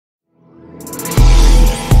Today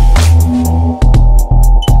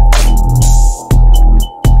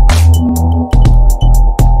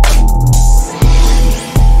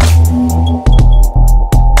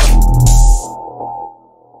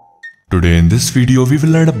in this video we will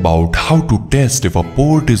learn about how to test if a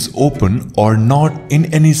port is open or not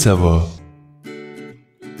in any server.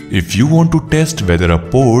 If you want to test whether a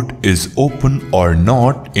port is open or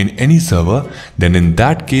not in any server, then in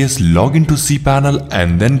that case log into cPanel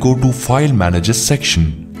and then go to File Manager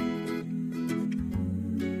section.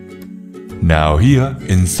 Now here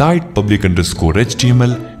inside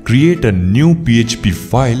public_HTML create a new PHP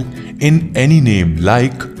file in any name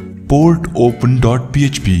like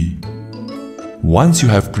portopen.php. Once you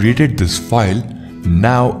have created this file,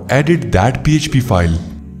 now edit that PHP file.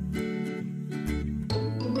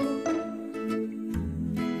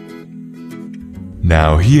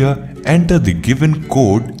 Now here enter the given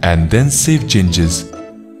code and then save changes.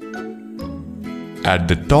 At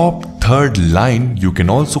the top third line you can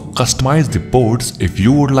also customize the ports if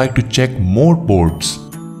you would like to check more ports.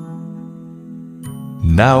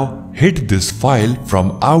 Now hit this file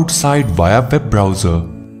from outside via web browser.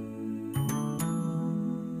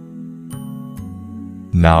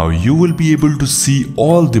 Now you will be able to see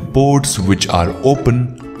all the ports which are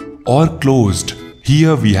open or closed.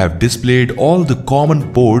 Here we have displayed all the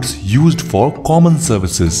common ports used for common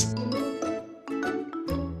services.